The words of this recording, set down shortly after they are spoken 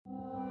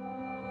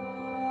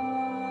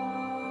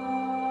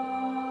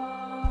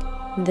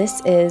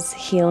This is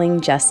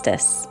Healing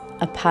Justice,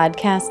 a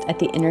podcast at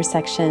the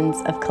intersections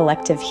of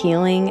collective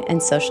healing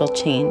and social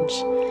change.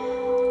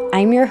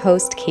 I'm your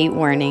host, Kate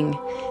Warning,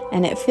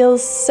 and it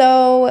feels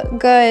so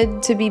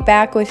good to be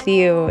back with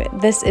you.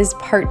 This is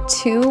part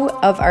 2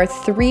 of our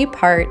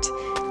 3-part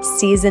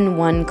Season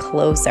 1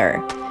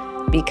 closer,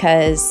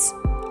 because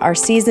our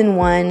Season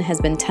 1 has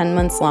been 10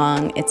 months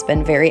long. It's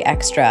been very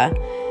extra.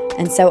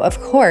 And so, of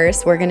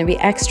course, we're going to be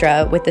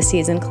extra with the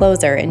season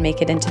closer and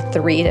make it into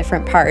 3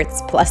 different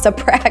parts plus a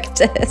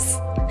practice.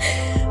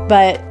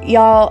 But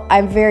y'all,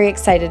 I'm very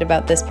excited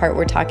about this part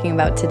we're talking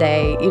about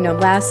today. You know,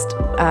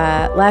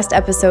 last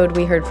episode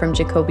we heard from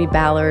Jacoby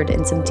Ballard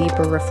in some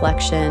deeper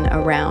reflection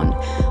around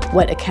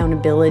what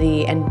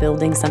accountability and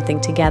building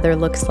something together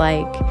looks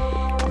like.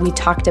 We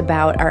talked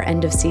about our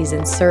end of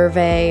season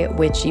survey,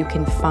 which you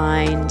can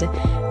find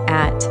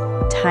at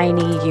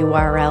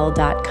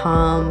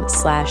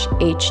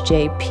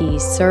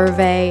tinyurl.com/HJP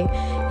survey.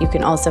 You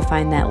can also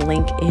find that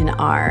link in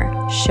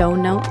our show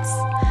notes.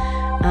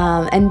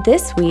 And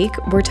this week,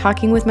 we're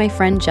talking with my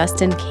friend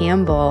Justin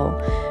Campbell,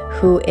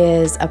 who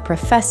is a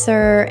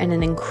professor and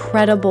an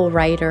incredible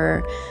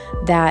writer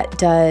that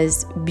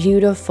does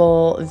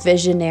beautiful,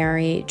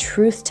 visionary,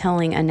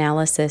 truth-telling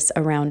analysis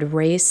around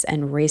race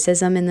and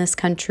racism in this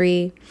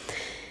country.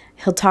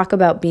 He'll talk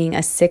about being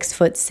a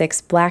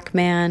 6'6" Black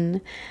man.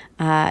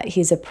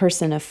 He's a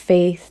person of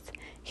faith.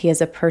 He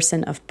is a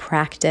person of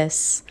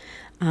practice.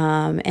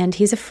 And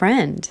he's a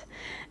friend.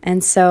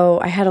 And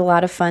so I had a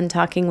lot of fun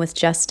talking with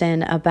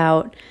Justin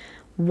about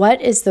what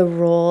is the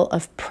role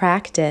of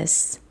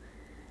practice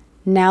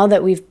now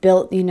that we've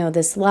built,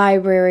 this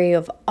library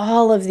of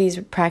all of these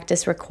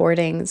practice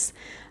recordings,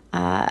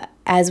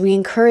 as we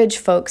encourage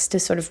folks to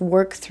sort of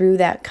work through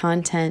that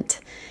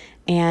content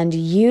and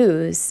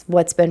use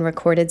what's been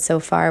recorded so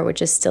far,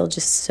 which is still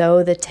just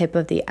so the tip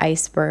of the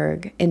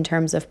iceberg in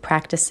terms of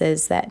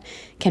practices that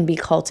can be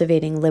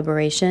cultivating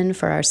liberation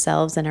for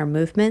ourselves and our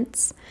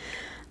movements.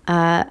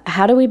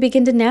 How do we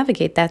begin to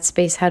navigate that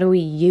space? How do we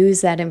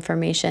use that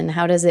information?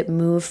 How does it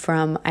move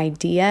from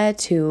idea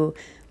to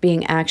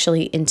being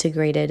actually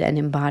integrated and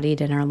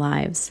embodied in our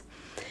lives?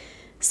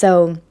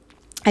 So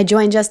I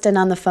joined Justin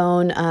on the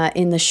phone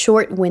in the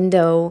short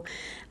window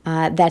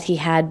that he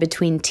had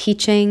between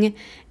teaching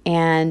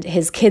and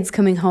his kids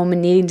coming home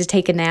and needing to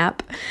take a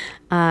nap.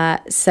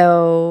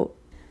 So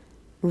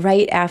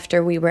right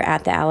after we were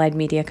at the Allied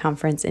Media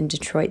Conference in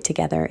Detroit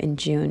together in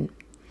June.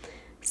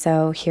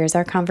 So here's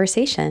our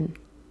conversation.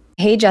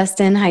 Hey,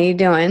 Justin, how you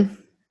doing?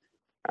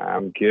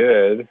 I'm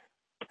good.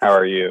 How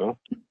are you?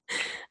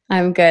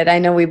 I'm good. I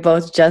know we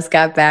both just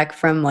got back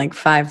from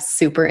 5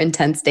 super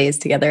intense days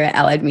together at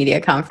Allied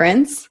Media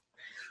Conference.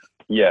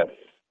 Yes.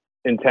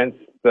 Intense,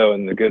 though,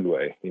 in the good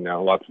way.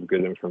 Lots of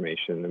good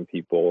information and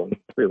people and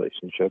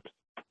relationships.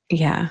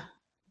 Yeah,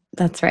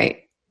 that's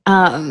right.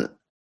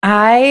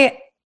 I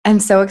am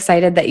so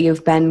excited that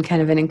you've been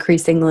kind of an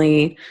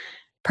increasingly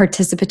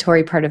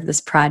participatory part of this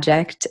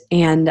project.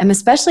 And I'm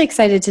especially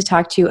excited to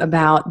talk to you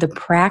about the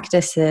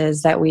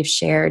practices that we've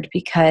shared,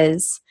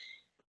 because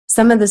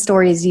some of the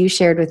stories you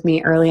shared with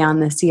me early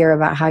on this year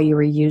about how you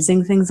were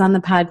using things on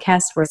the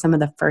podcast were some of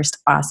the first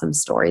awesome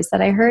stories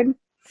that I heard.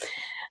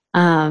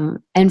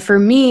 And for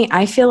me,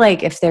 I feel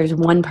like if there's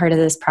one part of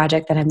this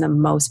project that I'm the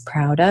most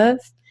proud of,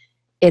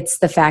 it's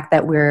the fact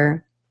that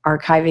we're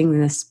archiving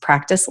this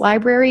practice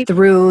library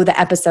through the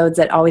episodes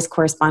that always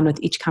correspond with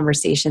each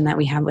conversation that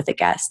we have with a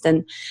guest.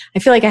 And I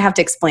feel like I have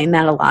to explain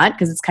that a lot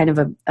because it's kind of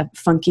a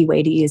funky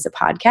way to use a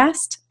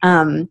podcast.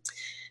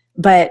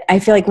 But I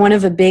feel like one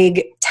of the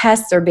big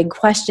tests or big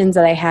questions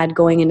that I had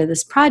going into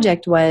this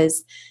project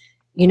was,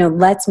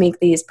 let's make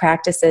these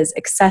practices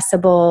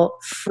accessible,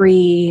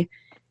 free.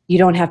 You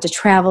don't have to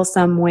travel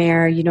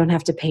somewhere. You don't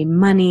have to pay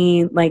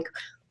money.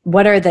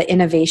 What are the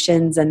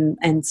innovations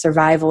and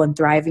survival and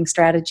thriving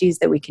strategies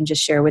that we can just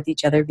share with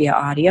each other via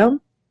audio?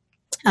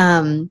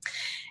 And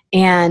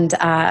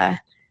my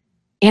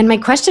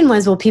question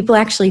was, will people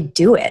actually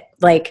do it?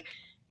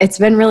 It's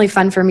been really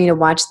fun for me to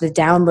watch the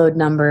download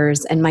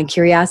numbers, and my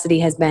curiosity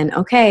has been,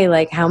 okay,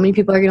 how many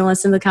people are going to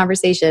listen to the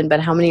conversation,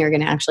 but how many are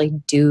going to actually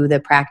do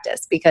the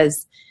practice?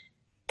 Because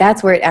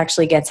that's where it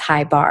actually gets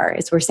high bar.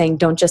 Is we're saying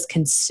don't just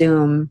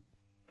consume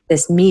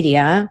this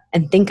media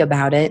and think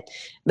about it,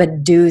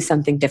 but do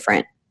something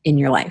different in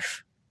your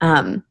life.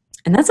 And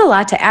that's a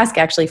lot to ask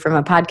actually from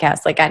a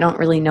podcast. I don't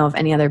really know of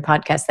any other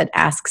podcast that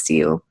asks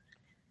you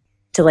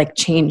to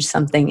change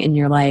something in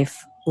your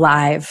life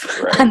live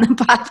on the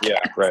podcast. Yeah,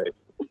 right.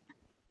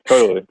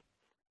 Totally.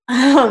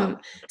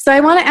 So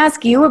I want to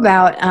ask you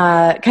about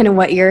kind of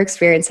what your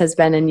experience has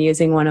been in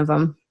using one of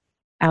them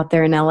out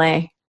there in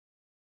LA.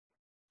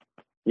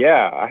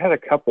 Yeah, I had a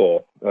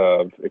couple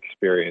of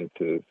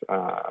experiences.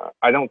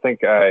 I don't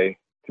think to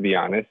be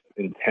honest,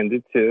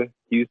 intended to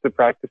use the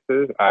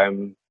practices.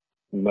 I'm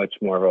much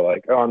more of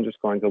a I'm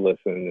just going to listen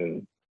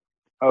and,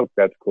 oh,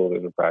 that's cool,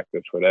 there's a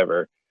practice,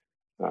 whatever.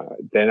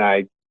 Then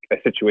a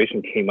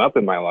situation came up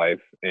in my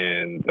life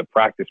and the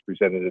practice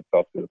presented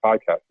itself to the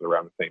podcast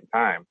around the same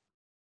time.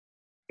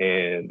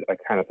 And I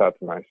kind of thought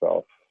to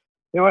myself,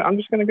 you know what, I'm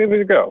just going to give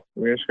it a go.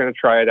 We're just going to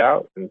try it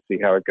out and see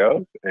how it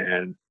goes.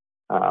 And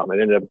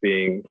it ended up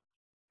being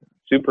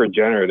super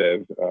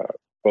generative,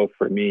 both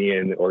for me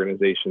and the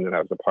organization that I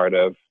was a part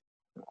of.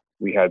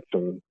 We had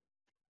some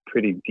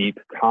pretty deep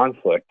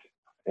conflict,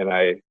 and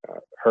I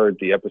heard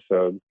the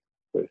episode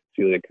with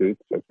Celia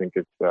Coots. I think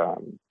it's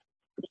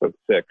episode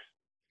 6.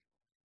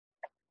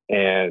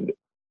 And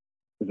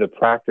the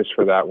practice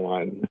for that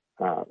one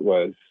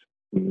was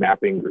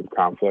mapping group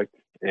conflict.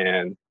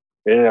 And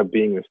it ended up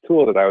being this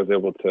tool that I was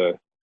able to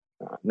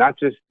not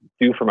just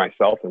do for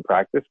myself in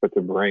practice, but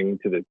to bring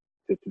to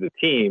the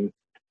team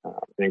and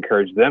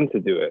encourage them to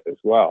do it as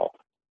well.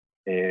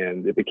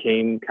 And it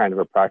became kind of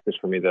a practice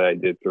for me that I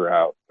did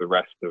throughout the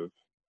rest of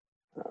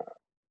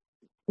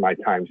my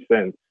time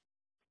since.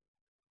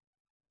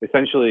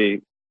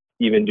 Essentially,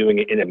 even doing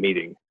it in a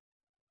meeting,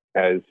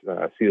 as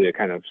Celia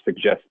kind of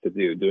suggests to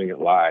do, doing it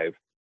live,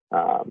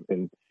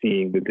 and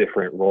seeing the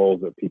different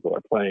roles that people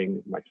are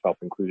playing, myself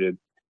included,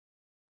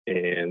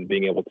 and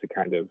being able to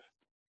kind of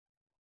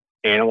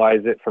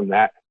analyze it from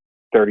that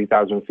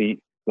 30,000 feet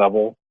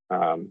level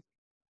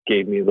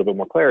gave me a little bit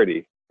more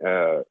clarity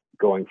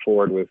going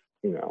forward with,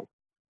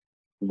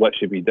 what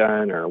should be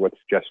done or what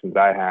suggestions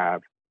I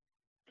have.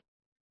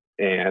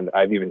 And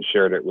I've even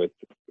shared it with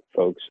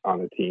folks on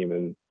the team,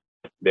 and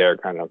they're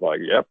kind of like,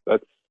 yep,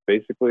 that's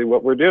basically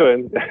what we're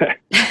doing.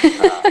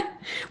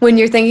 When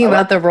you're thinking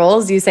about the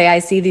roles, you say, I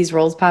see these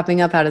roles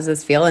popping up. How does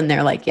this feel? And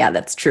they're like, yeah,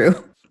 that's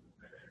true.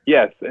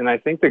 Yes. And I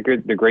think the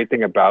great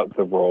thing about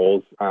the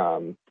roles,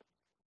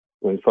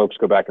 when folks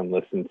go back and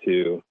listen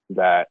to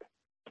that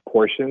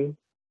portion,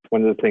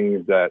 one of the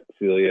things that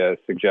Celia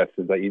suggests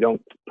is that you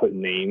don't put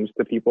names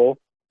to people,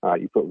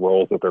 you put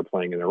roles that they're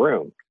playing in the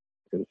room.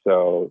 And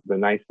so the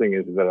nice thing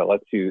is that it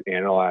lets you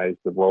analyze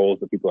the roles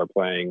that people are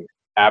playing,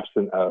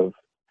 absent of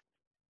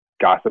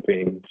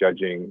gossiping,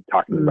 judging,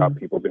 talking about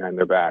people behind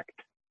their back,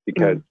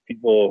 because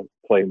people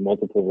play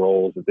multiple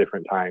roles at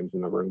different times in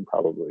the room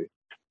probably.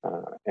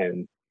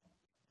 And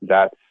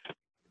that's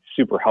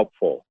super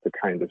helpful to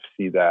kind of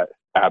see that,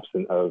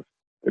 absent of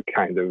the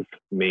kind of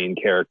main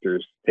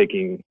characters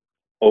taking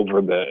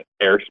over the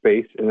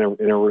airspace in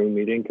a room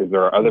meeting, because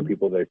there are other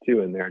people there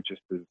too, and they're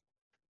just as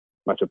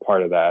much a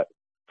part of that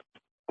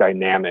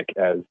dynamic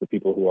as the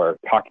people who are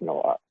talking a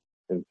lot.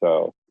 And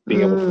so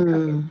being able to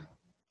kind of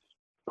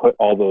put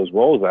all those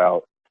roles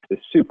out is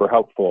super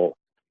helpful,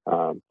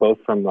 both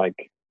from like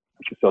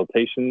a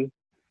facilitation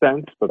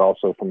sense, but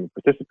also from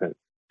a participant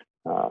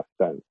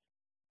sense.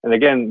 And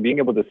again, being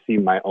able to see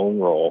my own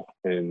role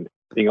and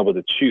being able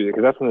to choose,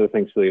 because that's one of the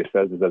things Celia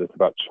says, is that it's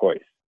about choice.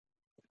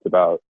 It's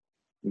about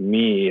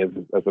me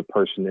as a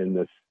person in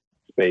this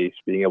space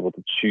being able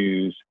to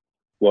choose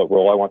what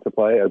role I want to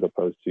play, as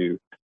opposed to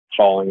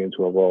falling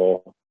into a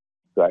role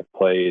that I've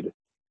played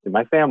in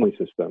my family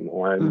system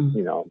or in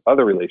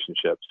other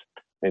relationships,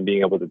 and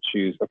being able to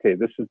choose, okay,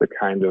 this is the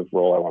kind of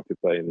role I want to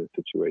play in this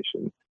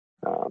situation,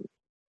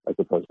 as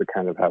opposed to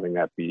kind of having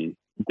that be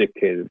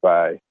dictated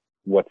by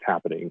what's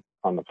happening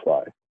on the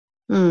fly.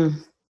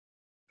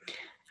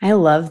 I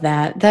love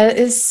that. That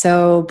is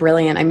so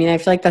brilliant. I mean, I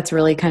feel like that's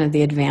really kind of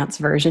the advanced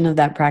version of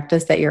that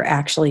practice, that you're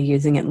actually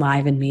using it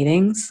live in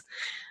meetings.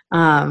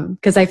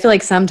 Because I feel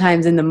like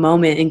sometimes in the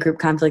moment in group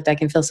conflict, I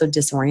can feel so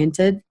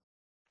disoriented.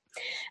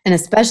 And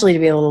especially to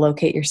be able to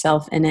locate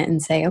yourself in it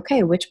and say,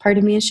 okay, which part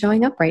of me is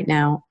showing up right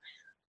now?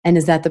 And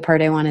is that the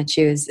part I want to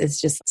choose? Is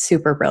just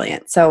super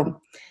brilliant. So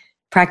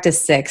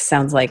practice 6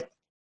 sounds like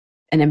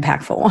an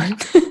impactful one.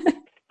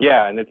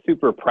 Yeah, and it's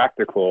super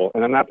practical.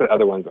 And I'm not that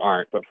other ones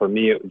aren't, but for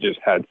me, it just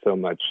had so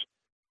much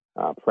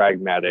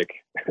pragmatic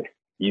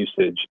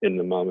usage in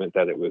the moment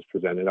that it was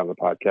presented on the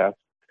podcast.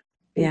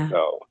 Yeah.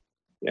 So,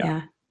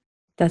 yeah.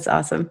 That's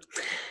awesome.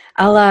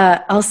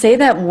 I'll say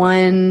that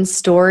one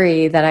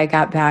story that I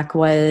got back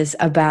was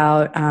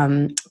about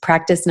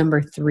practice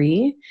number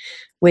 3,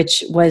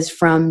 which was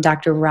from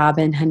Dr.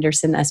 Robin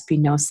Henderson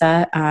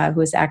Espinosa, who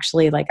was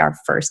actually like our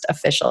first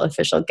official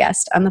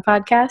guest on the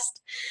podcast.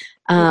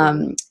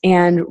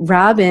 And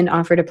Robin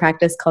offered a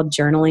practice called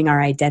journaling our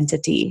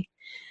identity.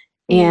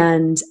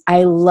 And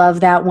I love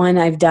that one.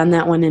 I've done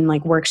that one in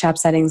like workshop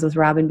settings with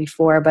Robin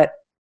before, but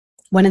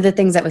one of the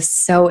things that was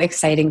so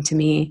exciting to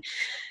me,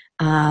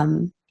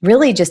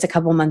 really just a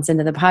couple months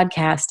into the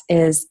podcast,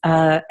 is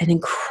an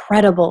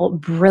incredible,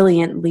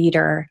 brilliant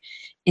leader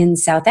in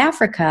South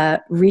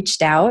Africa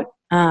reached out,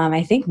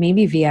 I think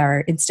maybe via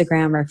our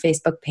Instagram or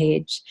Facebook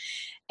page,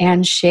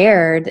 and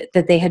shared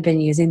that they had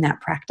been using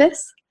that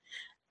practice.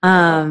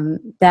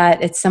 That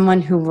it's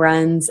someone who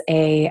runs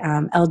a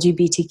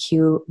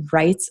LGBTQ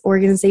rights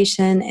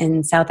organization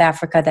in South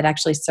Africa that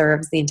actually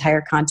serves the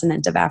entire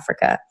continent of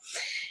Africa,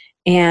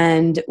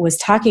 and was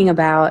talking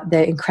about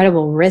the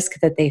incredible risk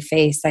that they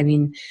face. I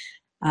mean,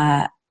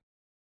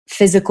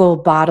 physical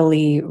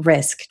bodily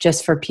risk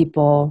just for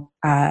people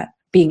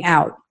being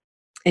out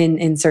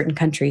in certain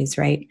countries,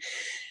 right?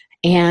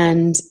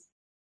 And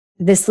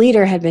this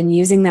leader had been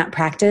using that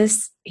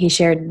practice. He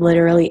shared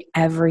literally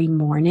every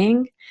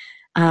morning,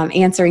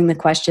 answering the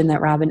question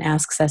that Robin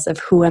asks us of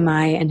who am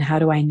I and how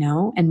do I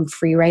know, and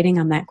free writing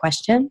on that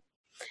question.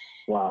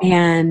 Wow.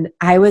 And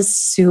I was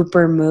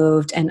super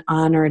moved and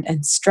honored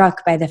and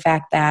struck by the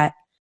fact that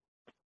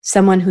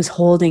someone who's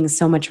holding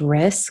so much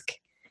risk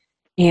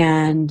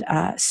and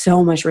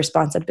so much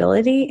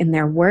responsibility in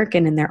their work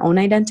and in their own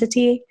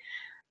identity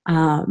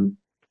um,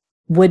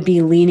 would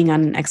be leaning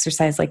on an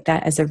exercise like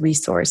that as a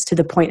resource to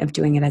the point of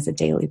doing it as a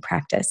daily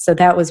practice. So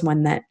that was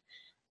one that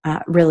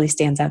really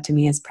stands out to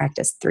me as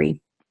practice 3.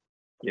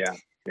 Yeah.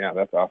 Yeah.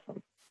 That's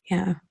awesome.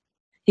 Yeah.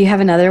 Do you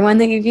have another one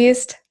that you've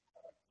used?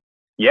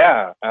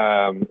 Yeah.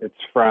 It's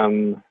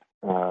from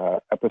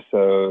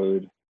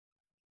episode,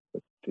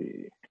 let's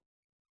see,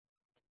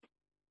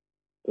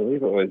 I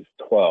believe it was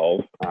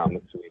 12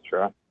 with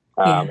Sumitra.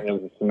 Yeah. And it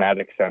was a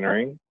somatic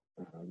centering,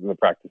 the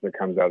practice that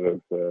comes out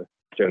of the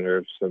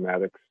generative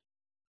somatics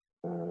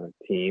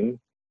team.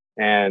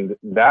 And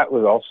that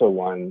was also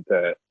one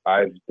that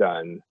I've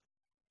done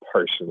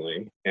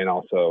personally, and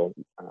also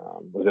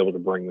was able to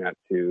bring that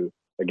to,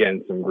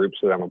 again, some groups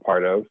that I'm a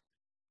part of.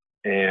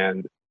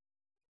 And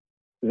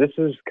this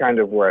is kind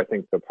of where I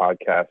think the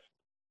podcast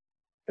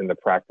and the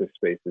practice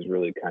space is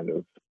really kind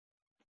of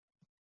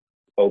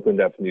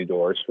opened up new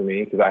doors for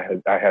me, because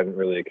I hadn't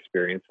really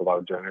experienced a lot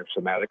of generative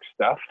somatic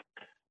stuff.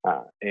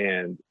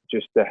 And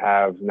just to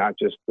have not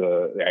just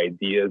the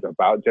ideas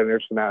about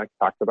generative somatic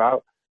talked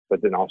about,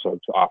 but then also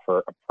to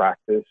offer a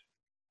practice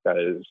that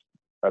is,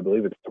 I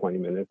believe it's 20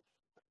 minutes,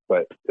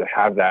 but to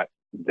have that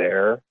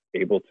there,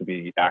 able to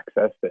be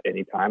accessed at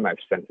any time. I've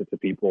sent it to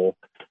people.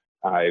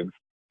 I've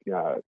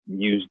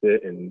used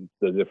it in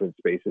the different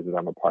spaces that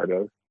I'm a part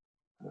of.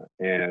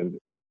 And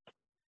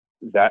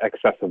that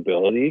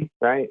accessibility,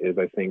 right, is,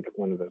 I think,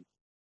 one of the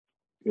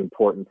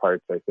important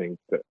parts, I think,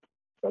 that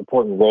the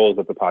important roles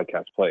that the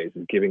podcast plays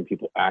is giving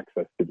people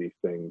access to these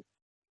things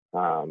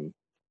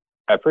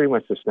at pretty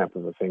much the snap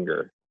of a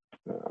finger.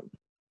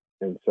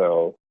 And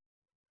so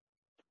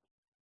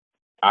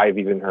I've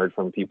even heard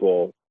from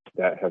people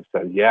that have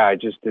said, yeah, I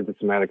just did the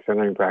somatic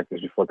centering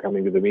practice before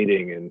coming to the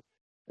meeting. And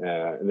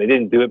they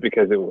didn't do it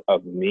because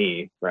of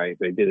me, right?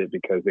 They did it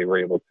because they were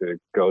able to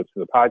go to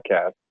the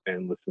podcast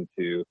and listen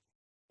to,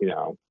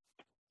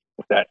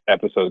 that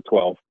episode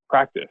 12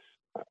 practice.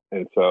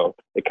 And so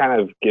it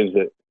kind of gives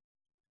it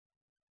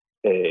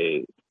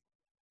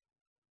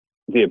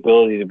the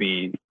ability to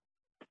be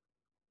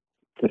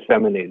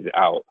disseminated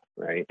out,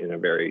 right, in a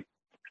very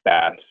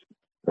fast,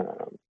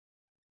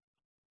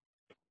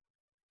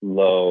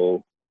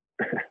 low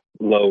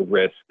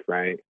risk,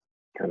 right,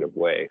 kind of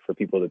way for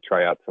people to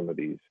try out some of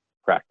these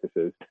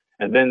practices.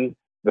 And then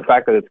the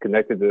fact that it's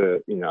connected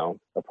to,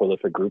 a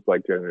prolific group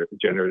like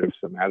generative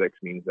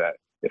somatics means that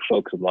if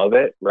folks love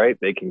it, right,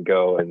 they can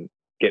go and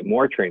get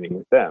more training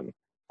with them.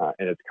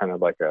 And it's kind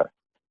of like a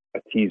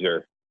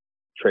teaser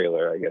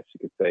trailer, I guess you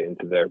could say,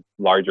 into their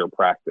larger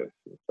practice.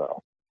 And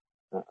so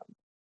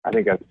I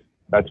think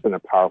that's been a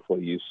powerful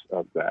use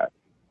of that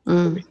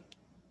for me.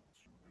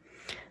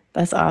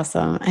 That's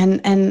awesome.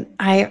 And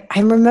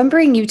I'm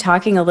remembering you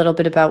talking a little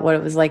bit about what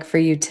it was like for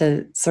you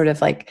to sort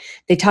of like,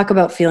 they talk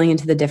about feeling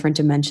into the different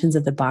dimensions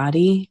of the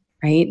body,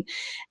 right?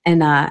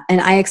 And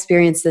I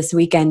experienced this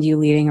weekend you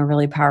leading a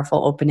really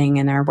powerful opening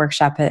in our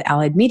workshop at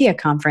Allied Media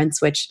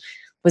Conference, which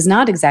was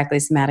not exactly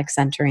somatic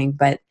centering,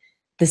 but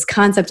this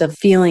concept of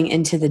feeling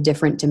into the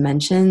different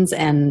dimensions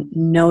and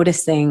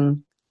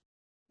noticing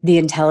the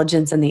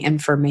intelligence and the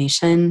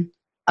information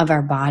of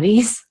our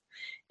bodies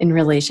in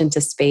relation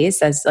to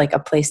space as like a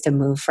place to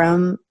move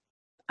from,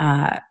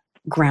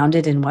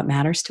 grounded in what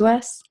matters to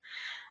us.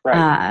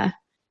 Right.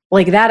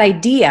 Like that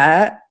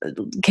idea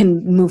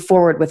can move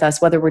forward with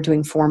us, whether we're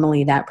doing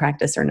formally that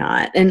practice or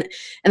not. And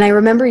I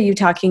remember you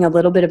talking a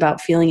little bit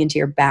about feeling into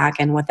your back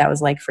and what that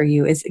was like for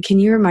you. Can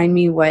you remind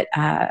me what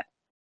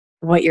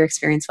your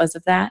experience was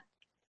of that?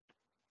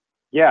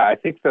 Yeah, I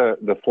think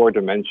the 4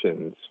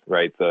 dimensions,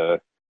 right?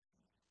 The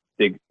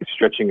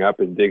stretching up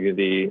in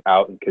dignity,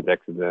 out in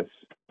connectedness,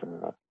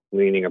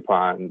 leaning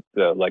upon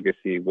the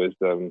legacy,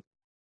 wisdom,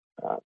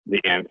 the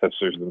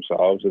ancestors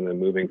themselves, and then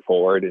moving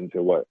forward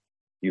into what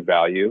you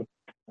value,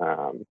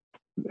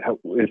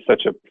 is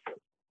such a,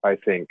 I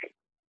think,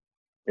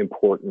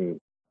 important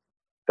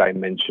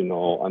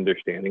dimensional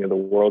understanding of the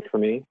world for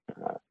me,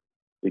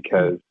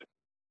 because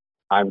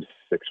I'm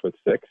 6'6",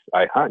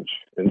 I hunch,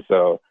 and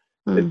so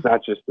it's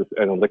not just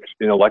an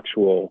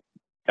intellectual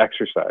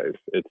exercise.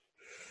 It's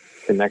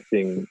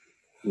connecting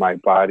my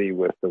body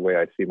with the way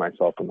I see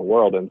myself in the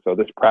world. And so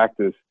this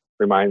practice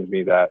reminds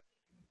me that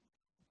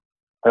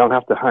I don't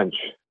have to hunch.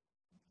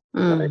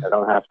 Right? I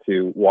don't have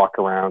to walk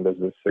around as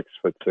a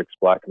 6'6"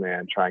 Black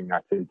man trying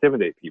not to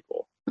intimidate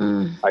people.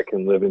 I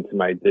can live into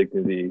my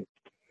dignity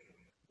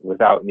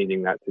without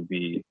needing that to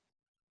be,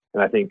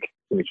 and I think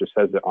Sumitra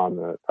says it on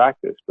the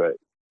practice, but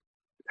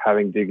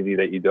having dignity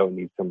that you don't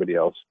need somebody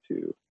else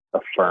to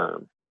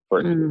affirm for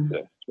it to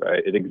exist,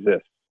 right? It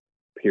exists,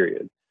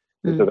 period.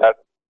 And so that's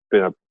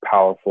been a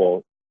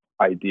powerful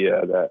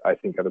idea that I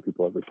think other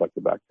people have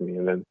reflected back to me.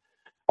 And then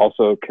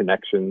also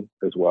connection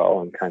as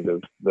well, and kind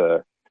of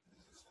the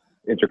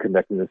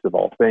interconnectedness of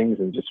all things,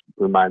 and just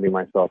reminding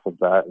myself of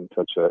that in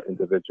such an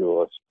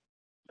individualist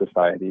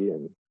society.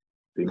 And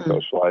being Mm.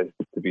 socialized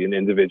to be an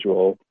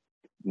individual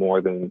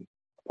more than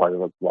part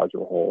of a larger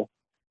whole.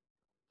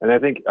 And I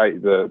think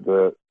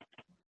the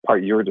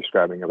part you were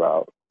describing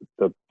about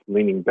the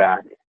leaning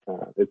back,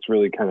 it's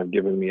really kind of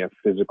given me a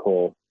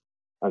physical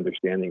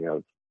understanding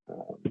of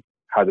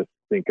how to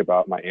think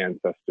about my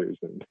ancestors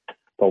and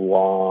the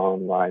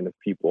long line of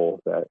people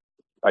that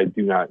I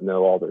do not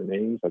know all their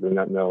names. I do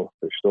not know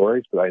their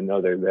stories, but I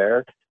know they're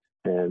there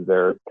and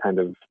they're kind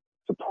of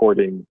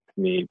supporting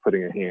me,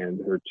 putting a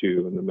hand or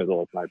two in the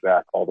middle of my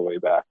back all the way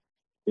back,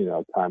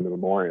 time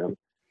immemorial.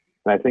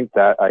 And I think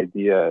that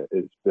idea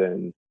has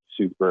been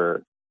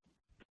super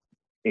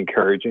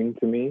encouraging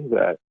to me,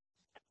 that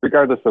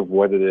regardless of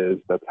what it is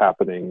that's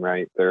happening,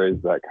 right, there is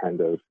that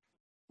kind of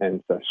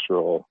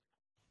ancestral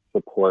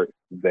support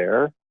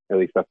there. At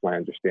least that's my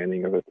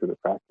understanding of it through the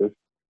practice.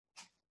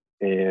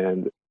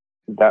 And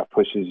that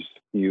pushes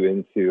you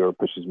into, or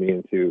pushes me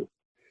into,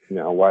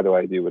 why do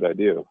I do what I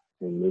do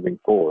and moving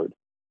forward?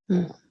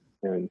 Mm.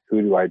 And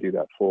who do I do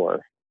that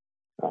for?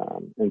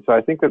 And so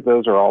I think that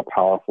those are all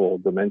powerful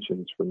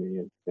dimensions for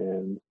me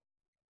and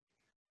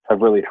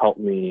have really helped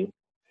me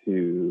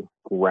to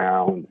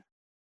ground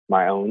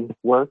my own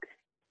work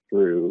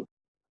through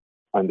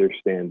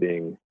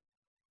understanding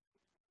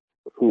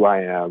who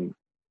I am,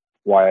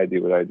 why I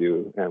do what I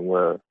do, and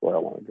where I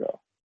want to go.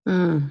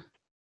 Mm.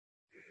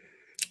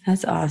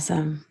 That's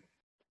awesome.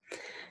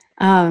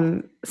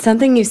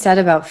 Something you said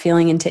about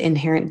feeling into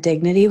inherent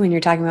dignity when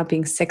you're talking about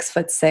being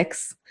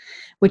 6'6",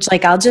 which,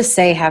 like, I'll just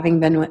say, having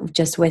been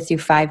just with you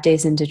 5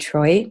 days in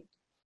Detroit,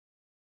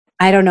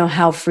 I don't know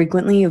how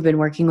frequently you've been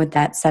working with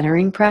that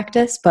centering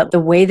practice, but the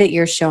way that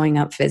you're showing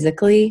up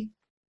physically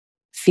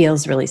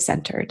feels really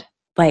centered.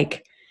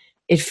 Like,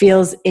 it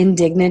feels in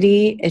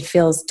dignity, it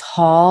feels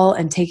tall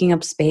and taking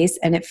up space,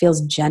 and it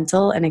feels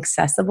gentle and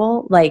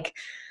accessible. Like,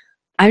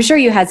 I'm sure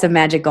you had some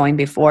magic going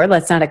before.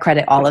 Let's not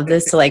accredit all of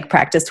this to like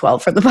practice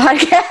 12 for the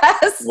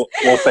podcast.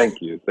 Well, thank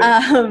you.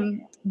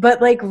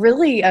 But like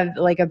really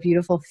like a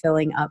beautiful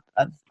filling up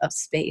of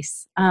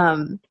space.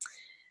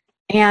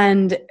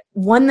 And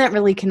one that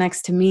really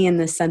connects to me in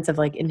this sense of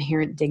like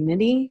inherent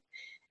dignity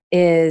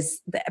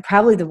is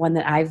probably the one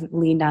that I've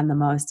leaned on the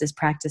most is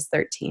Practice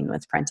 13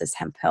 with Prentice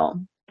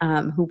Hemphill,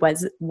 who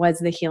was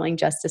the Healing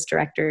Justice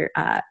Director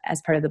as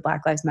part of the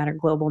Black Lives Matter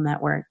Global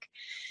Network.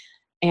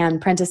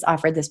 And Prentice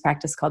offered this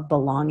practice called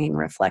Belonging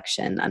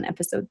Reflection on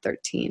episode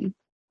 13.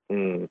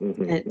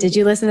 Mm-hmm. Did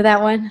you listen to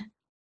that one?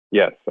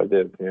 Yes, I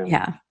did.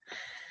 Yeah.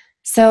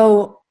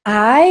 So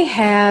I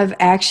have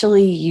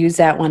actually used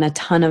that one a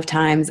ton of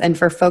times. And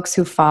for folks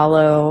who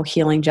follow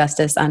Healing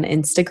Justice on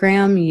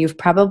Instagram, you've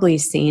probably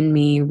seen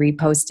me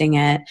reposting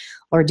it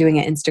or doing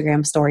an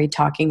Instagram story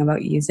talking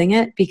about using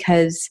it,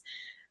 because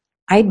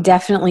I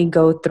definitely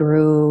go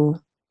through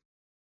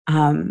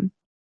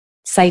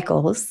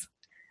cycles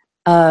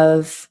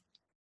of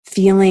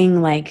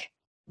feeling like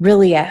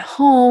really at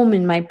home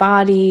in my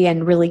body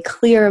and really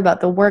clear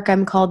about the work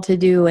I'm called to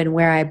do and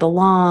where I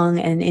belong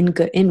and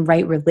in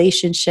right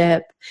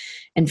relationship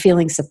and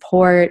feeling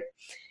support.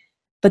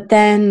 But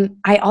then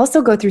I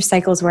also go through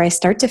cycles where I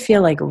start to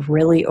feel like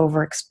really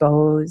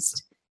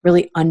overexposed,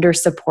 really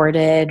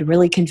undersupported,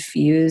 really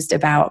confused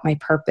about my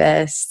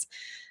purpose,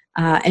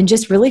 and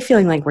just really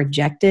feeling like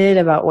rejected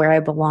about where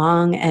I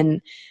belong.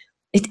 And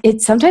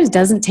it sometimes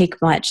doesn't take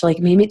much. Like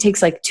maybe it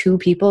takes like two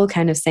people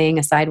kind of saying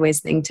a sideways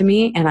thing to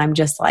me and I'm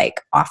just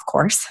like off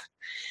course.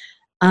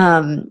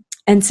 And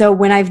so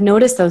when I've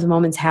noticed those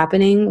moments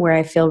happening where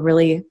I feel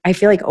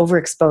like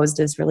overexposed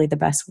is really the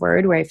best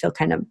word, where I feel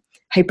kind of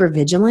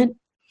hypervigilant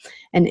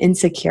and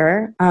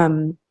insecure.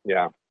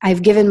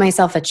 I've given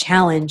myself a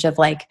challenge of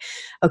like,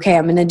 okay,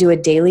 I'm going to do a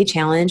daily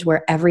challenge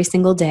where every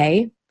single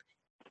day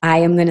I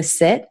am going to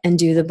sit and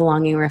do the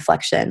belonging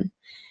reflection.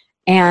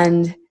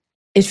 And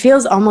it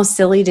feels almost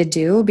silly to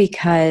do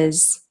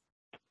because,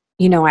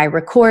 I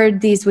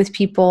record these with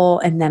people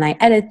and then I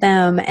edit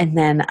them and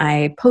then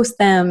I post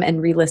them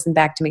and re-listen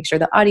back to make sure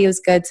the audio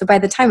is good. So by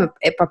the time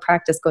a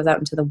practice goes out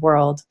into the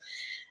world,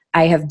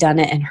 I have done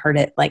it and heard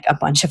it like a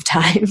bunch of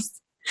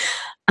times.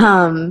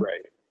 Right.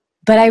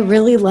 But I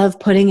really love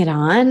putting it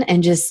on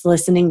and just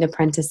listening to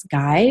Prentice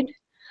guide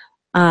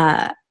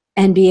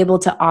and be able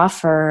to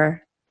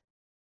offer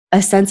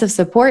a sense of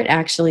support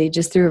actually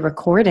just through a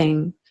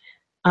recording.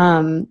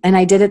 And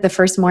I did it the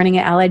first morning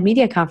at Allied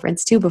Media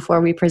Conference too, before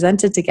we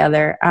presented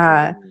together,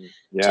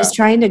 just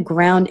trying to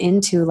ground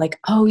into like,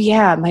 oh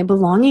yeah, my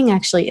belonging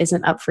actually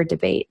isn't up for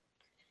debate.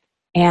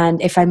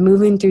 And if I'm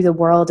moving through the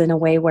world in a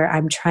way where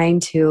I'm trying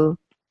to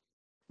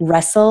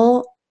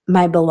wrestle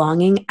my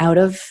belonging out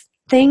of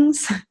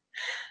things,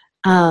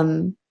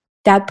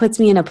 that puts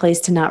me in a place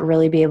to not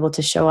really be able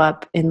to show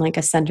up in like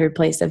a centered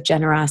place of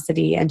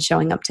generosity and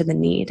showing up to the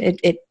need.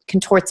 It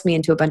contorts me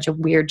into a bunch of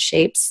weird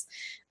shapes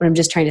when I'm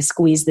just trying to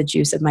squeeze the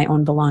juice of my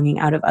own belonging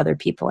out of other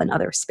people and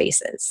other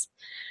spaces.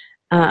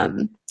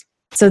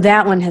 So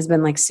that one has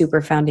been like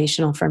super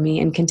foundational for me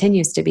and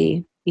continues to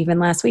be, even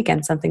last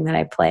weekend, something that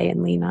I play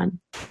and lean on.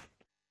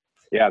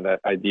 Yeah, that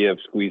idea of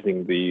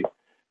squeezing the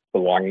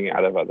belonging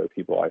out of other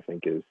people, I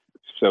think, is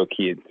so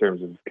key in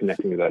terms of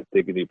connecting to that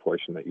dignity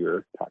portion that you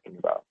were talking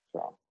about.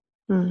 So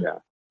yeah,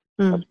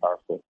 that's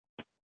powerful.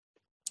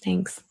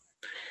 Thanks.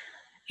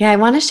 Yeah, I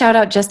want to shout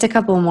out just a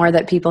couple more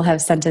that people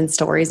have sent in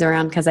stories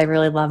around because I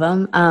really love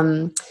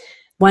them.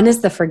 One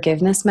is the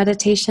forgiveness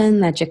meditation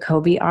that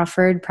Jacoby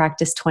offered,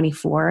 Practice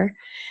 24.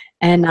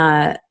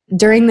 And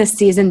during this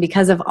season,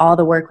 because of all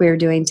the work we were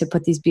doing to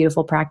put these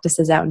beautiful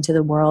practices out into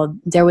the world,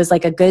 there was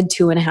like a good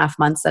 2.5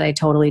 months that I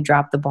totally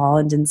dropped the ball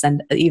and didn't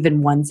send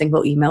even one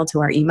single email to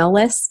our email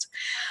list.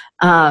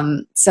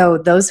 So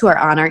those who are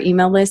on our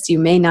email list, you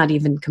may not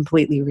even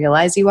completely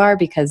realize you are,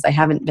 because I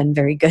haven't been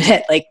very good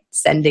at like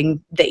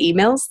sending the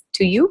emails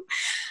to you.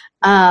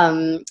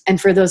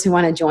 And for those who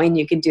want to join,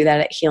 you can do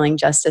that at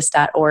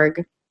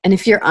healingjustice.org. And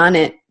if you're on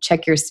it,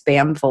 check your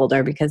spam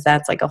folder, because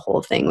that's like a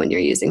whole thing when you're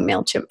using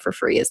MailChimp for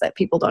free, is that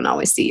people don't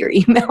always see your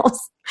emails.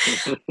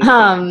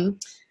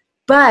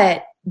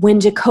 But when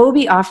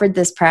Jacoby offered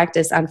this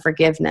practice on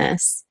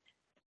forgiveness,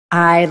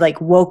 I like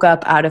woke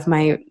up out of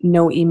my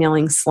no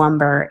emailing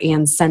slumber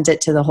and sent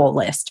it to the whole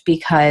list,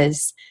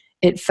 because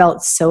it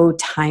felt so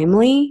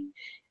timely.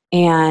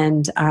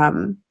 And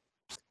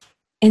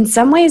in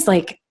some ways,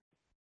 like,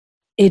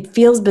 it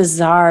feels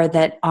bizarre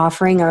that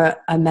offering a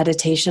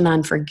meditation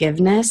on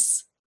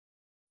forgiveness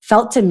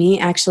felt to me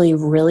actually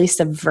really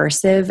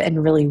subversive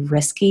and really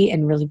risky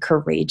and really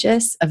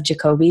courageous of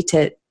Jacoby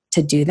to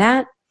do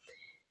that.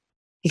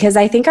 Because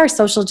I think our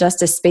social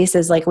justice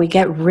spaces, like, we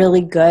get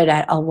really good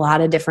at a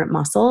lot of different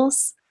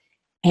muscles.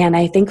 And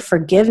I think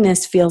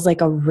forgiveness feels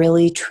like a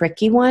really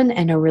tricky one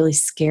and a really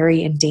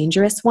scary and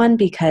dangerous one,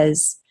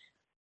 because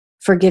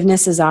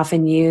forgiveness is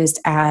often used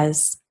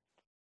as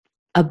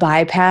a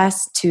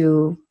bypass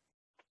to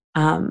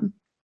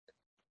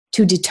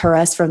deter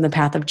us from the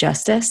path of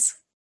justice.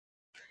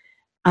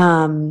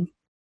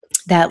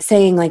 That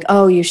saying like,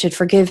 oh, you should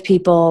forgive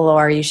people,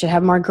 or you should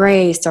have more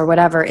grace, or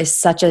whatever,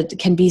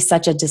 can be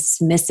such a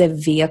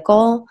dismissive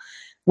vehicle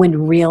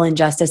when real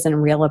injustice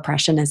and real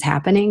oppression is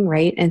happening,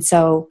 right? And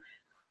so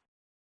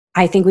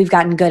I think we've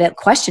gotten good at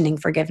questioning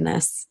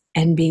forgiveness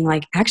and being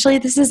like, actually,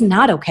 this is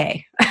not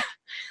okay.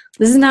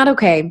 This is not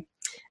okay.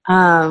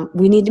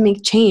 We need to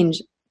make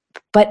change.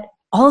 But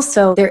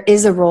also, there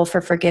is a role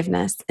for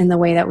forgiveness in the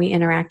way that we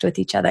interact with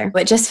each other.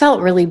 It just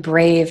felt really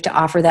brave to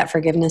offer that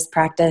forgiveness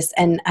practice.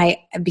 And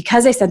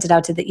because I sent it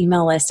out to the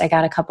email list, I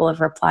got a couple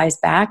of replies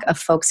back of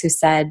folks who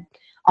said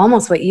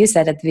almost what you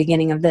said at the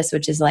beginning of this,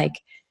 which is like,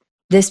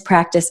 this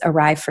practice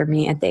arrived for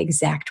me at the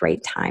exact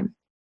right time.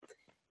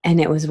 And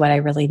it was what I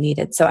really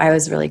needed. So I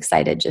was really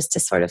excited just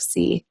to sort of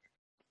see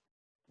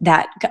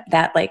that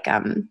like,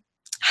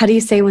 how do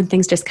you say when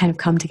things just kind of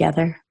come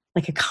together?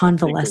 Like a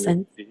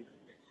convalescence?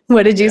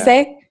 What did you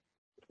say?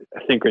 A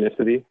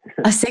synchronicity.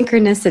 A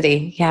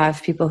synchronicity, yeah,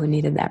 of people who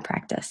needed that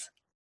practice.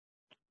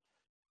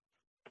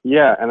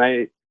 Yeah, and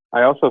I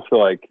also feel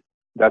like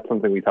that's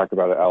something we talked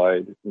about at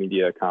Allied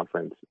Media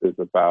Conference, is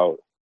about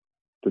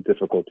the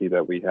difficulty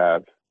that we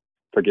have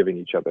forgiving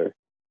each other.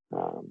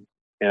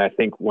 And I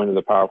think one of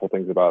the powerful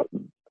things about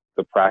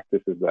the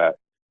practice is that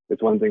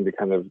it's one thing to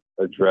kind of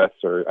address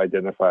or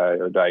identify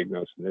or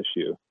diagnose an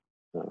issue.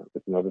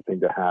 It's another thing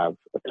to have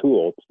a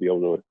tool to be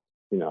able to,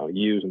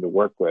 use and to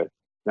work with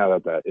now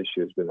that issue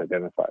has been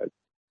identified.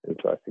 And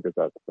so I think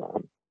that's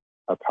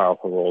a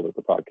powerful role that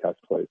the podcast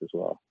plays as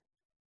well.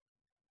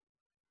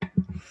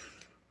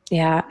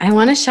 Yeah, I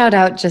want to shout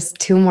out just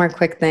two more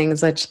quick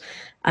things, which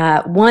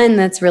one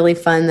that's really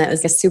fun, that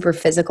was a super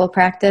physical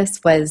practice,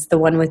 was the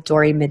one with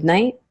Dory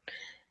Midnight.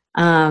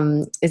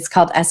 It's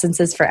called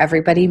Essences for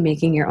Everybody,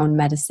 Making Your Own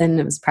Medicine.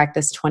 It was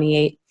practice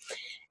 28.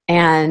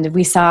 And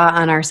we saw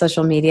on our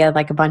social media,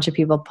 like, a bunch of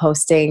people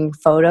posting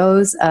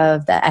photos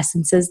of the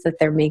essences that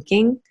they're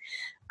making.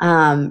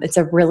 It's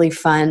a really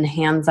fun,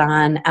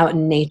 hands-on, out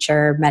in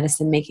nature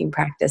medicine making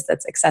practice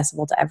that's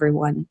accessible to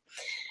everyone.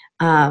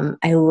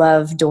 I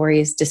love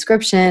Dory's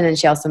description, and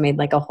she also made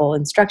like a whole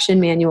instruction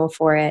manual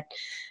for it.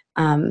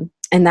 And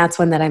that's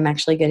one that I'm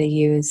actually going to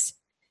use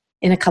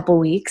in a couple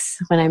weeks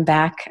when I'm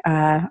back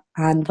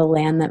on the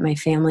land that my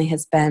family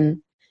has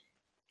been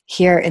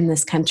here in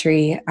this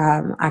country,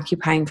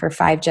 occupying for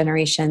 5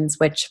 generations,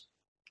 which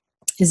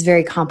is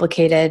very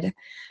complicated,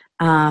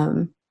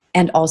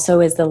 and also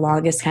is the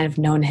longest kind of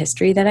known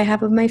history that I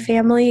have of my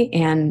family.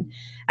 And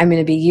I'm going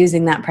to be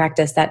using that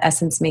practice, that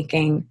essence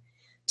making,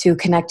 to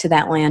connect to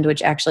that land,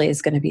 which actually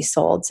is going to be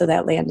sold. So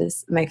that land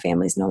my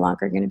family's no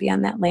longer going to be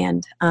on that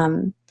land.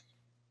 And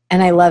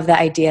I love the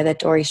idea that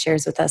Dory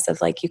shares with us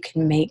of like, you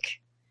can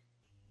make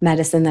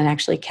medicine that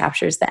actually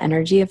captures the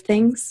energy of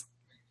things,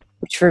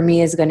 which for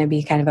me is going to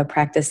be kind of a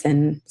practice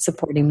in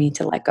supporting me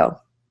to let go.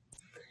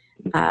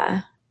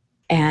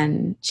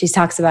 And she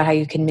talks about how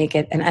you can make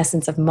it an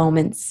essence of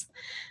moments.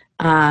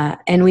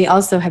 And we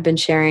also have been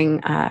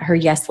sharing her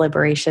Yes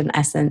Liberation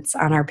essence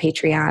on our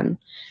Patreon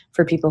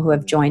for people who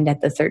have joined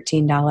at the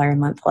 $13 a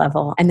month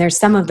level. And there's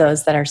some of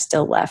those that are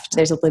still left.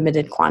 There's a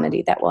limited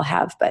quantity that we'll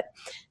have, but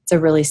it's a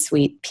really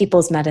sweet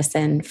people's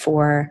medicine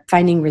for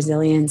finding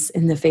resilience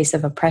in the face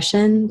of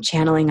oppression,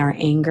 channeling our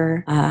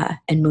anger,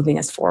 and moving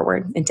us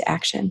forward into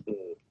action.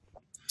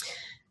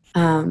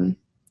 Um,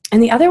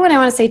 and the other one I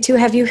want to say too,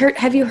 have you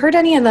heard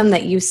any of them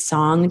that you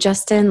song,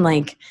 Justin?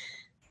 Like,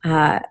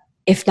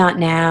 If Not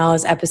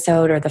Now's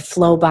episode, or the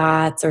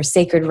Flowbots, or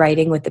Sacred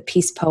Writing with the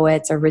Peace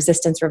Poets, or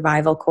Resistance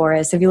Revival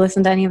Chorus. Have you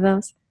listened to any of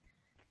those?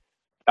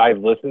 I've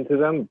listened to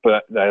them,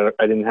 but I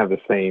didn't have the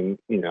same,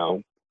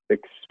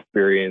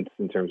 experience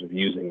in terms of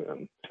using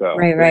them. So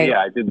Right.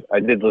 yeah, I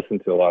did listen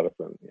to a lot of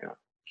them. Yeah.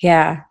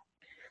 Yeah.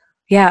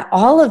 Yeah.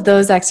 All of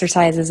those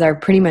exercises are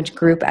pretty much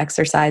group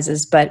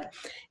exercises, but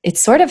it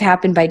sort of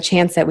happened by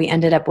chance that we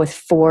ended up with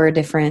 4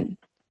 different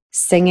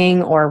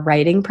singing or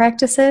writing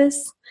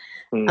practices.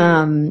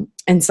 And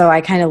so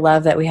I kind of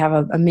love that we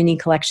have a mini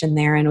collection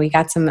there, and we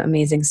got some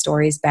amazing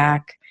stories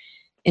back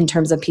in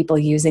terms of people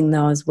using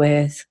those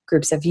with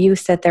groups of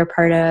youth that they're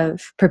part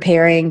of,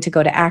 preparing to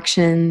go to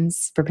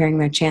actions, preparing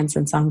their chants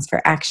and songs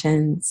for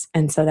actions.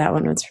 And so that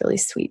one was really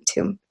sweet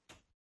too.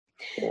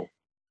 Cool.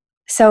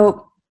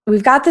 So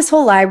we've got this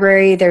whole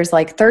library. There's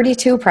like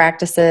 32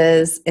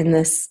 practices in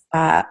this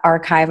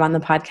archive on the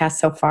podcast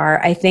so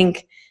far. I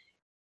think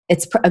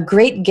it's a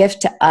great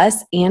gift to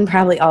us and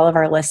probably all of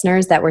our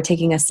listeners that we're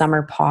taking a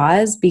summer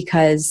pause,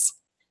 because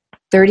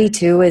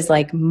 32 is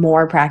like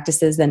more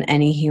practices than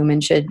any human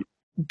should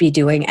be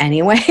doing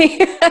anyway.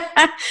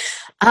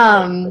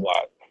 A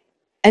lot.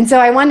 And so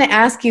I wanted to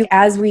ask you,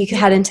 as we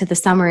head into the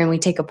summer and we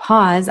take a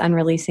pause on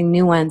releasing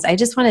new ones, I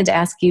just wanted to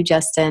ask you,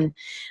 Justin,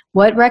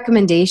 what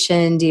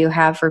recommendation do you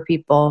have for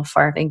people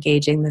for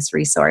engaging this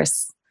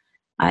resource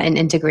and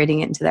integrating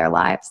it into their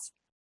lives?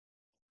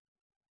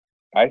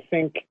 I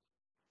think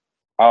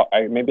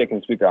maybe I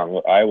can speak on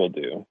what I will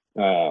do.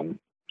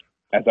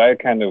 As I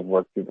kind of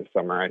work through the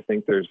summer, I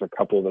think there's a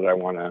couple that I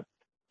want to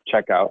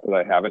check out that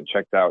I haven't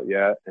checked out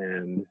yet,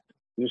 and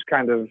just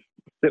kind of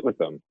sit with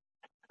them.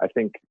 I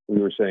think we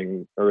were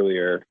saying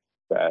earlier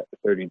that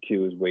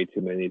 32 is way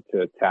too many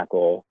to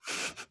tackle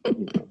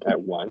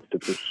at once.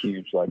 It's a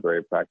huge library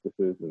of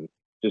practices, and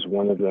just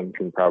one of them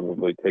can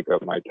probably take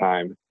up my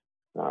time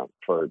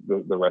for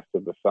the rest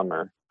of the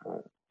summer,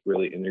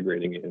 really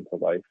integrating it into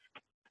life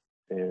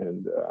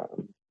and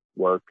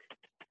work.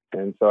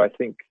 And so I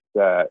think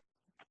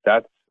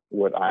that's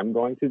what I'm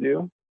going to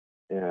do.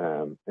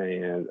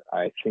 And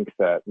I think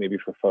that maybe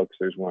for folks,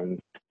 there's one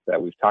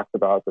that we've talked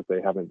about that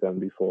they haven't done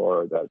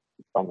before, or that's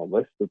on the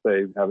list that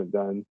they haven't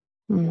done.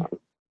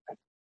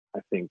 I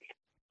think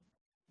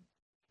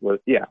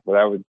what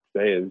I would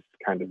say is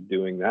kind of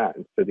doing that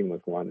and sitting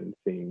with one and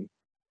seeing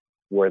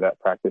where that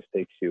practice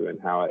takes you and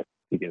how it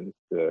begins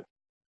to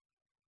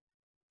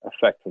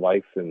affect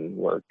life and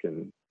work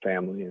and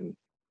family and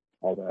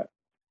all that.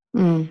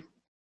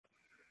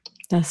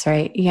 That's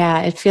right.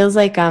 Yeah, it feels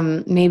like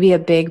maybe a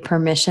big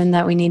permission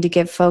that we need to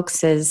give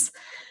folks is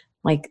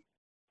like,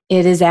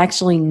 it is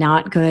actually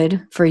not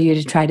good for you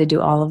to try to do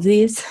all of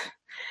these.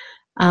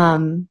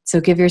 So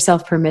give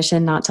yourself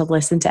permission not to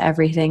listen to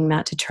everything,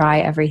 not to try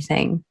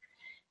everything.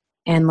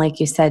 And like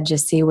you said,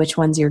 just see which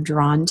ones you're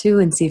drawn to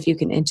and see if you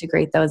can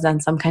integrate those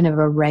on some kind of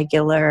a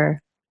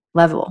regular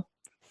level.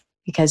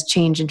 Because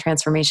change and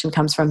transformation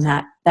comes from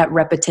that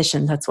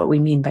repetition. That's what we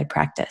mean by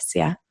practice.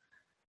 Yeah.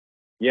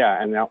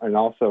 Yeah, and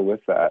also with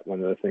that,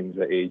 one of the things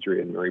that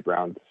Adrienne Maree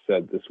Brown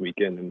said this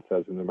weekend and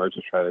says in the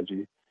Emergent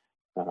Strategy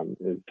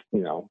is,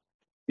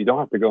 you don't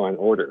have to go in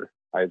order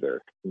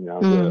either.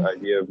 The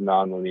idea of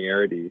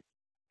non-linearity,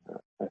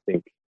 I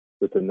think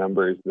with the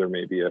numbers, there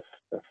may be a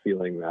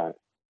feeling that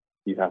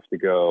you have to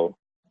go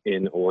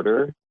in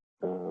order,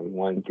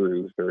 1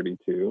 through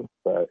 32,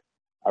 but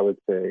I would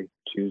say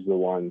choose the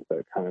ones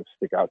that kind of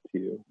stick out to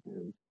you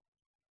and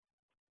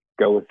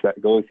go with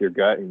your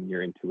gut and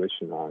your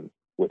intuition on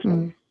which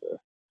ones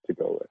to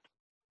go with.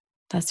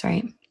 That's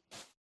right.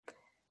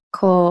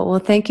 Cool. Well,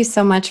 thank you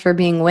so much for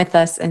being with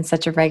us in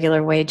such a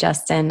regular way,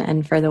 Justin,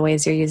 and for the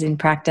ways you're using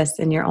practice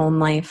in your own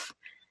life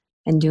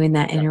and doing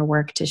that inner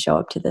work to show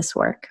up to this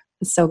work.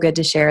 It's so good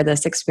to share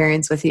this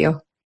experience with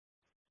you.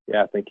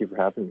 Yeah, thank you for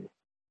having me.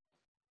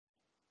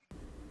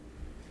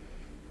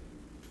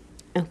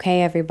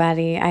 Okay,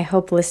 everybody. I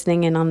hope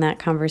listening in on that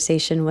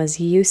conversation was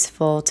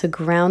useful to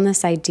ground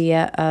this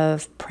idea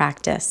of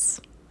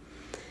practice.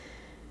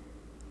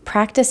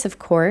 Practice, of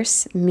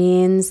course,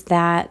 means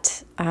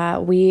that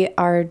we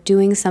are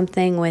doing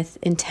something with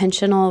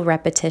intentional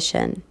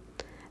repetition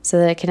so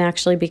that it can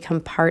actually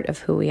become part of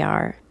who we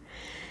are.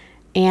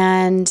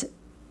 And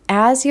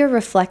as you're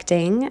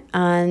reflecting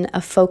on a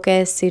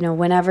focus,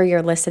 whenever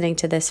you're listening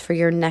to this for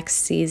your next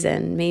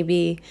season,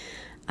 maybe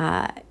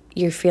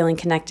you're feeling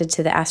connected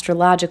to the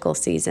astrological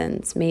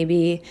seasons.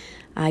 Maybe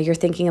you're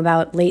thinking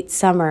about late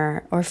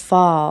summer or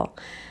fall.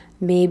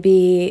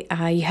 Maybe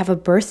you have a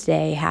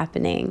birthday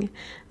happening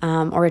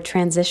or a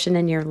transition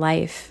in your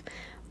life,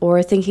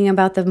 or thinking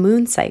about the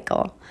moon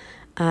cycle.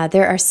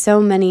 There are so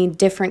many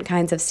different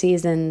kinds of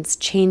seasons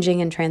changing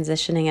and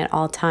transitioning at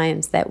all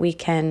times that we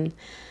can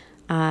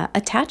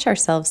attach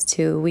ourselves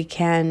to, we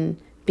can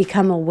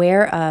become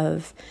aware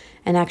of,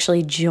 and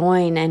actually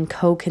join and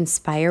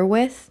co-conspire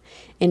with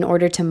in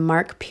order to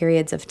mark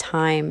periods of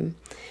time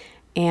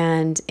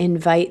and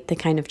invite the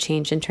kind of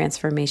change and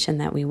transformation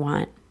that we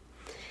want.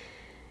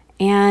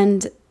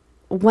 And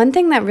one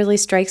thing that really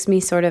strikes me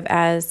sort of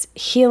as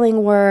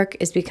healing work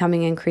is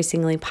becoming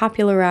increasingly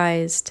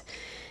popularized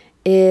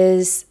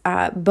is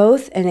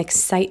both an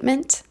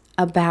excitement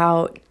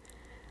about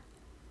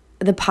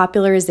the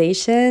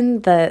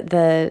popularization,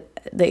 the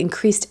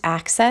increased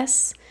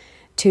access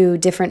to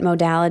different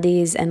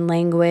modalities and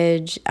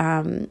language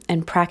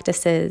and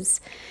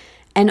practices.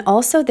 And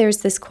also there's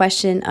this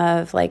question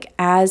of like,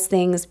 as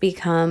things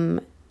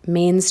become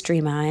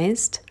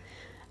mainstreamized,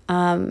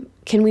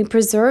 can we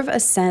preserve a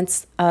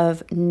sense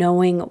of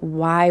knowing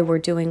why we're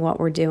doing what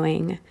we're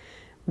doing,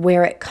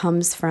 where it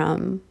comes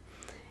from,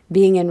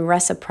 being in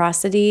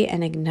reciprocity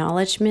and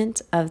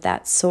acknowledgement of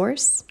that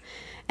source,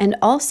 and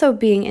also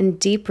being in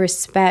deep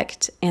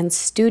respect and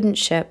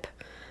studentship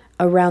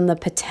around the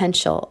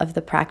potential of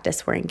the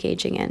practice we're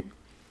engaging in.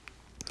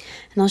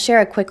 And I'll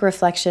share a quick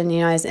reflection.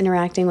 I was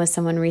interacting with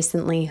someone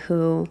recently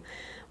who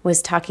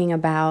was talking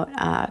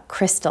about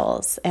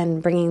crystals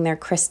and bringing their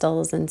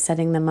crystals and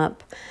setting them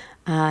up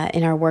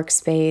in our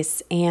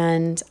workspace.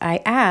 And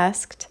I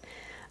asked,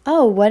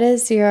 what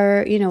is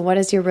your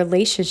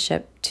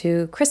relationship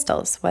to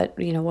crystals? What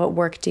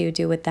work do you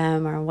do with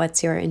them, or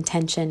what's your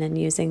intention in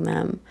using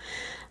them?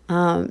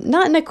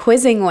 Not in a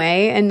quizzing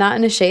way and not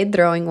in a shade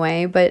throwing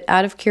way, but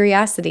out of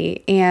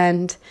curiosity.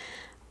 And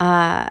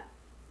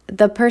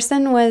the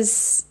person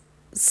was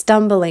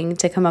stumbling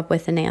to come up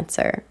with an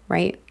answer,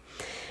 right?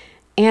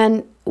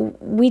 And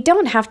we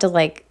don't have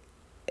to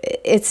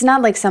it's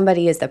not like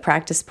somebody is the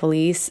practice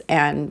police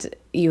and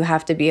you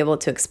have to be able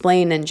to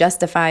explain and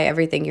justify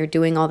everything you're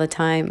doing all the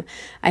time.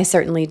 I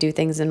certainly do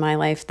things in my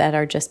life that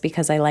are just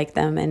because I like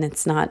them, and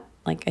it's not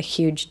like a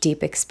huge,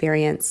 deep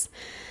experience.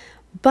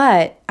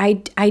 But I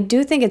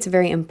do think it's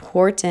very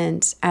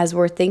important as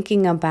we're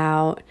thinking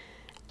about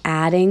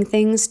adding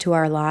things to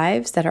our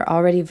lives that are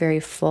already very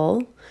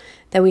full,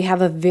 that we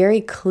have a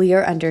very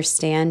clear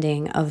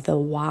understanding of the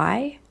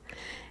why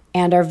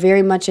and are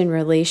very much in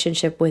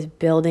relationship with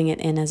building it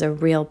in as a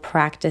real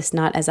practice,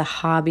 not as a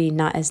hobby,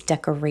 not as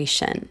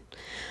decoration,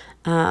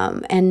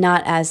 and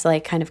not as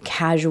like kind of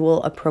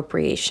casual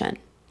appropriation.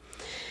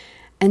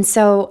 And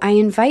so I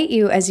invite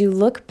you, as you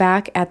look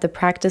back at the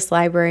practice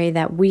library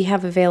that we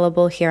have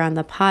available here on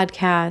the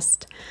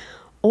podcast,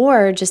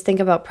 or just think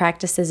about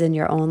practices in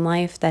your own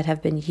life that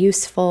have been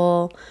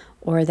useful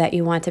or that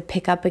you want to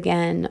pick up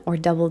again or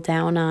double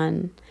down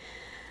on,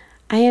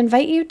 I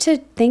invite you to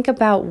think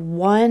about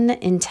one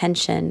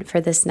intention for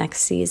this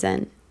next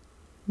season.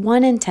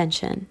 One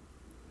intention.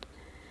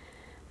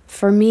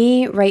 For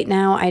me, right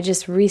now, I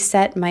just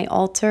reset my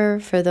altar.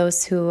 For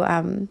those who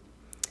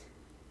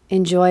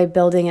enjoy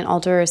building an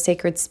altar or a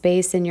sacred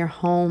space in your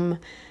home,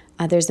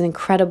 there's an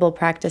incredible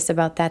practice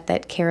about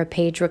that Kara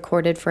Page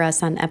recorded for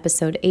us on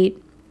episode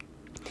 8.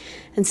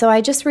 And so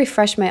I just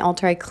refreshed my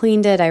altar. I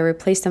cleaned it. I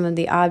replaced some of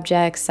the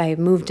objects. I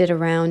moved it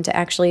around to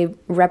actually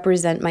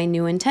represent my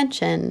new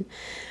intention,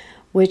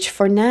 which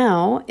for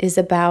now is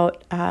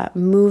about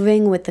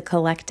moving with the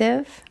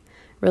collective,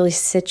 really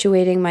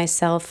situating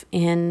myself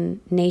in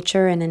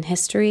nature and in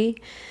history.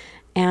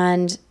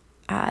 And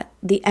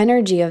the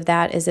energy of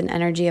that is an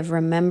energy of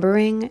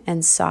remembering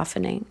and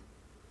softening.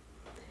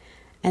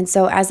 And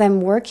so as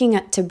I'm working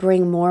to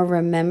bring more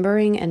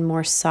remembering and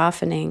more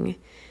softening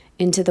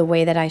into the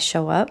way that I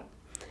show up,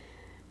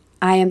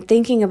 I am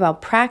thinking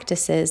about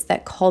practices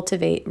that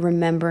cultivate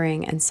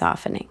remembering and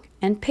softening,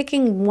 and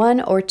picking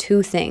one or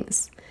two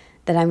things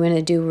that I'm going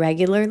to do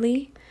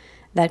regularly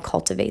that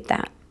cultivate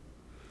that.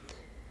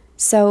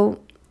 So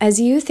as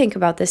you think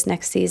about this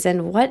next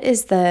season, what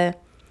is the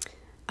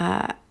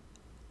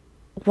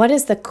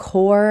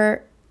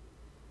core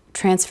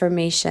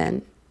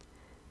transformation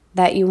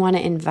that you want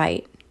to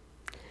invite?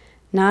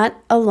 Not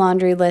a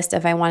laundry list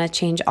of I want to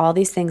change all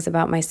these things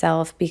about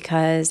myself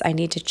because I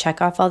need to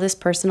check off all this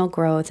personal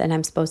growth and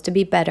I'm supposed to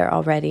be better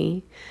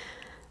already.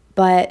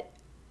 But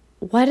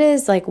what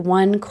is like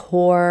one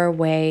core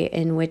way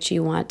in which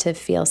you want to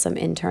feel some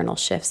internal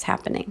shifts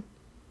happening?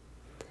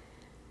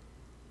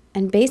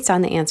 And based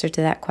on the answer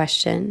to that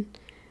question,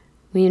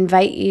 we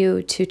invite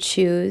you to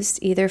choose,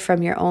 either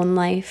from your own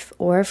life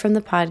or from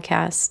the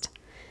podcast,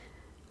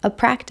 a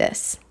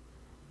practice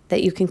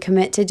that you can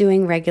commit to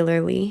doing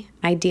regularly,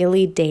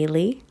 ideally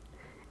daily,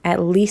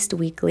 at least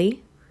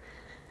weekly,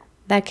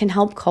 that can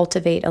help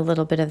cultivate a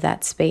little bit of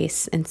that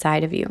space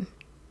inside of you.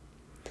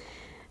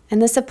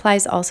 And this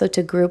applies also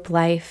to group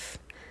life.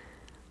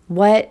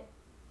 What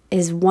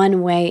is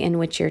one way in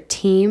which your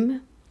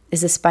team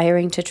is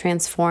aspiring to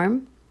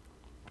transform?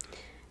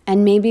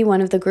 And maybe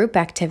one of the group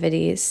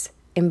activities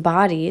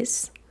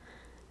embodies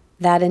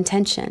that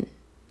intention.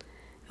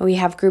 We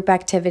have group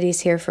activities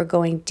here for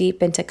going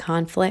deep into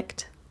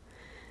conflict.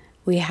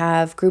 We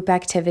have group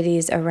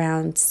activities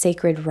around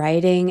sacred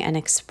writing and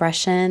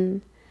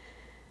expression.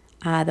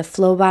 The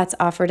Flowbots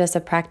offered us a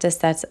practice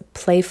that's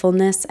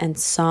playfulness and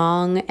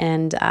song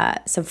and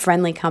some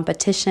friendly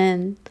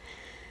competition.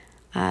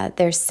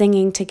 They're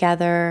singing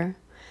together.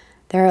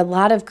 There are a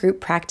lot of group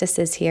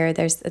practices here.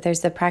 There's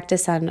the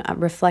practice on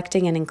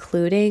reflecting and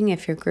including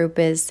if your group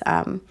is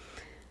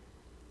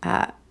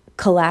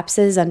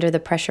collapses under the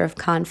pressure of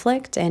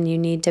conflict and you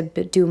need to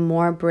do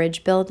more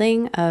bridge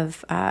building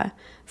of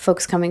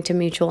folks coming to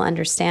mutual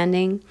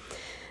understanding.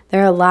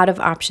 There are a lot of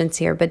options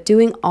here, but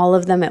doing all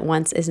of them at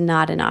once is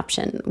not an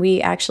option.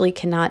 We actually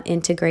cannot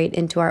integrate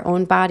into our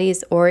own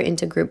bodies or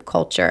into group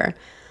culture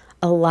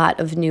a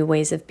lot of new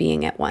ways of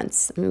being at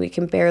once. I mean, we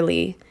can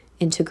barely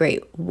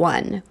integrate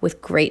one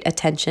with great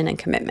attention and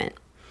commitment.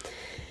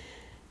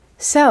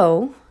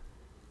 So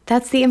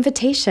that's the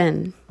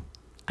invitation.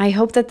 I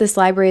hope that this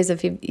library is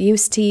of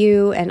use to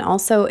you. And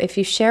also, if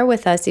you share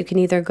with us, you can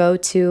either go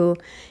to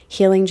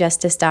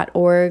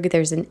healingjustice.org.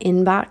 There's an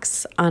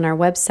inbox on our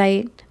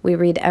website. We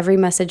read every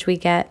message we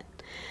get.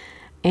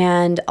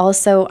 And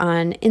also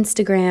on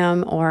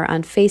Instagram or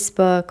on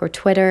Facebook or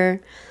Twitter.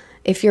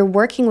 If you're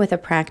working with a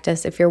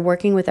practice, if you're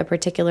working with a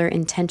particular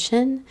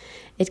intention,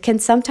 it can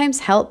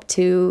sometimes help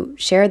to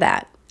share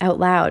that out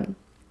loud.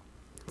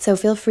 So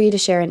feel free to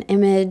share an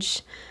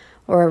image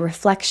or a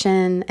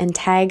reflection and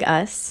tag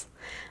us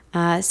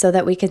so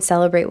that we can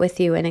celebrate with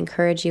you and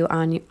encourage you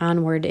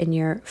onward in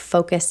your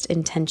focused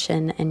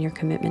intention and your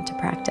commitment to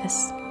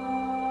practice.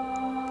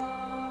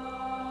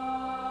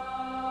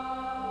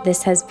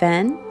 This has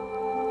been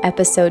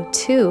episode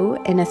 2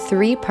 in a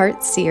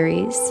 3-part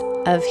series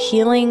of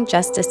Healing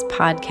Justice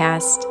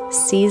Podcast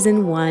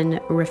Season 1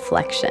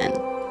 Reflection.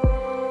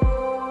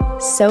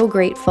 So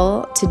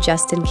grateful to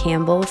Justin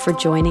Campbell for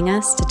joining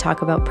us to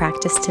talk about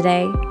practice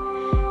today,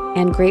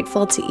 and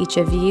grateful to each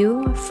of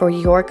you for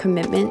your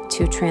commitment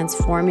to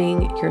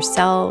transforming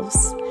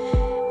yourselves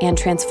and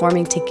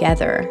transforming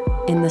together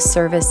in the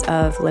service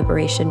of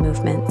liberation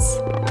movements.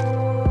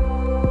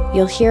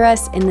 You'll hear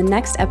us in the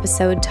next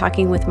episode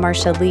talking with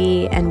Marcia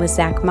Lee and with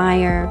Zach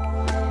Meyer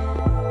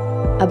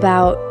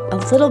about a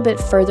little bit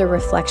further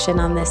reflection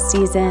on this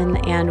season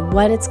and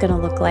what it's going to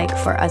look like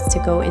for us to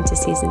go into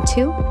Season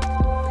 2.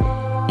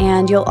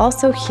 And you'll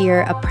also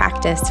hear a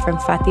practice from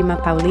Fatima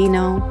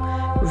Paulino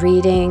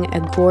reading a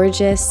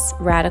gorgeous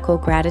radical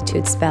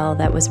gratitude spell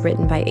that was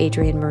written by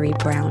Adrienne Marie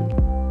Brown.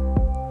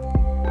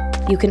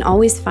 You can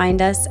always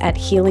find us at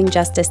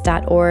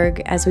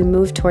healingjustice.org. As we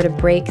move toward a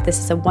break, this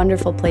is a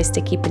wonderful place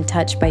to keep in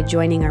touch by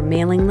joining our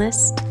mailing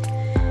list.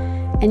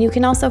 And you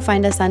can also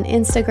find us on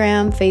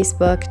Instagram,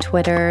 Facebook,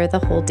 Twitter, the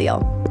whole deal.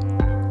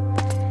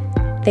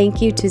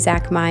 Thank you to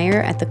Zach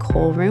Meyer at the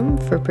Cole Room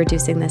for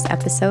producing this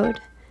episode,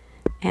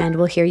 and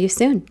we'll hear you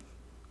soon.